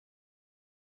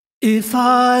If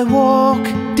I walk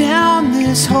down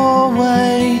this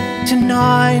hallway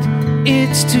tonight,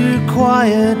 it's too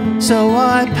quiet, so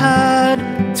I pad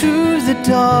through the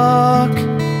dark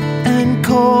and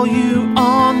call you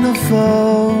on the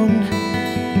phone.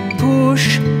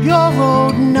 Push your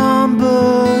old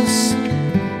numbers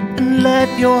and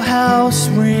let your house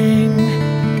ring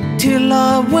till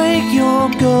I wake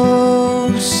your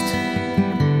ghost.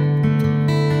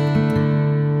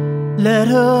 Let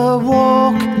her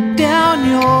walk down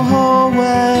your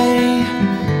hallway,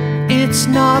 it's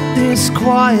not this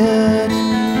quiet.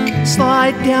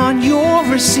 Slide down your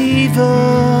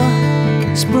receiver,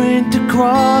 sprint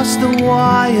across the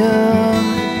wire.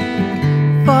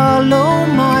 Follow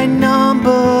my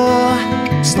number,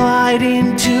 slide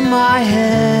into my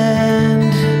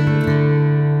hand.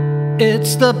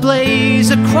 It's the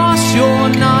blaze across your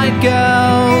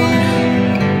nightgown,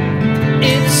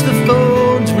 it's the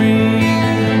phone's ring.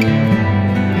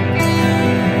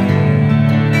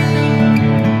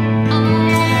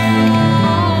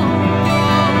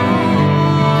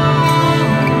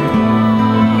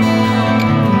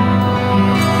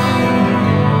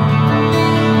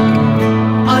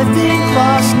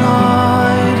 Last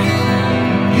night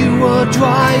you were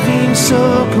driving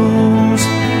circles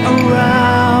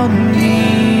around me.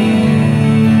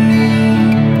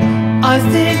 I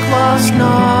think last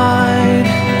night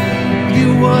you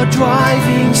were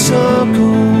driving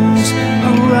circles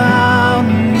around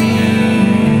me.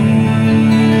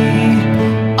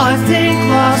 I think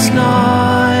last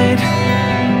night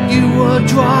you were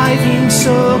driving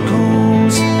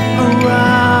circles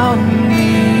around me.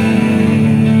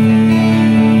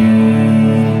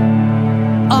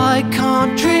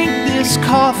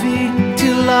 Coffee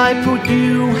till I put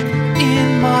you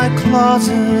in my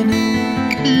closet.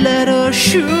 Let her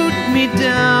shoot me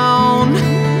down,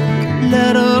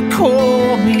 let her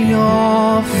call me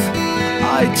off.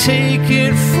 I take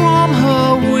it from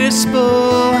her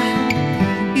whisper,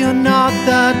 you're not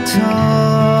that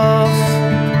tough.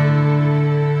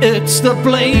 It's the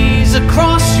blaze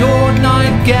across your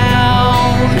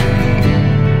nightgown,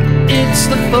 it's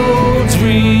the phone's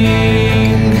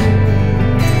ring.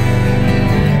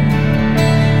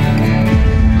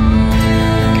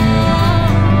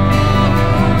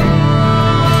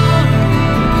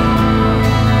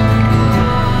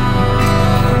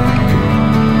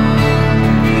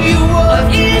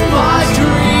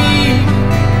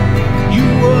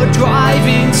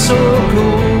 Driving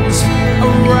circles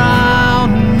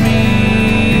around me.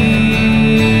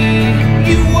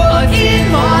 You were in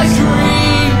my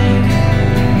dream.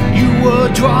 You were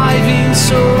driving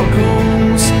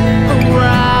circles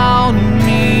around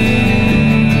me.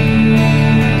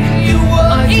 You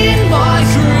were in my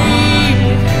dream.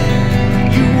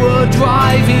 You were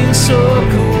driving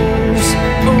circles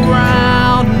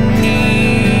around me.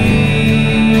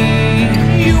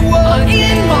 You were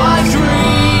in my dream.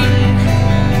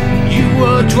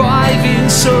 Were driving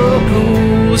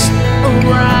circles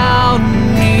around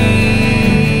me.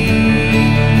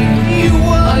 You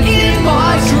were in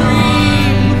my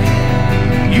dream.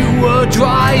 You were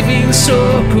driving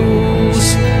circles